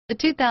The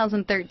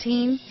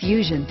 2013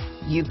 Fusion.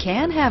 You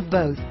can have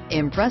both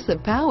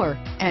impressive power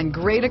and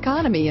great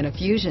economy in a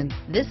Fusion.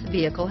 This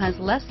vehicle has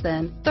less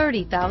than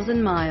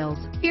 30,000 miles.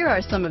 Here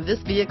are some of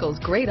this vehicle's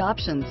great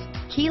options: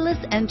 keyless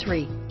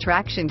entry,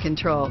 traction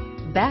control,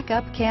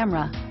 backup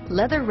camera,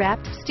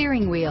 leather-wrapped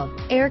steering wheel,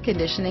 air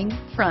conditioning,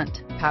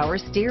 front, power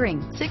steering,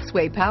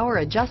 6-way power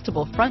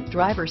adjustable front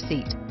driver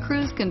seat,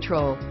 cruise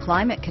control,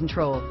 climate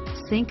control,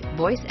 sync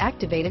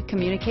voice-activated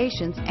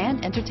communications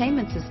and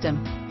entertainment system,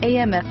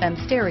 AM/FM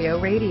stereo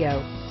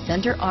radio,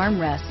 center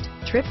armrest,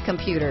 trip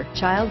computer,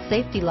 child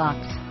safety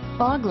locks,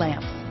 fog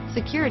lamps,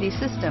 security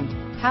system,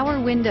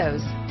 power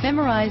windows,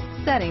 memorized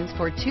settings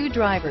for 2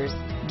 drivers,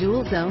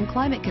 dual zone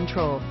climate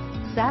control,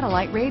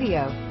 satellite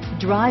radio.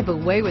 Drive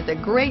away with a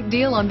great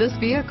deal on this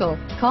vehicle.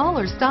 Call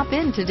or stop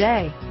in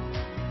today.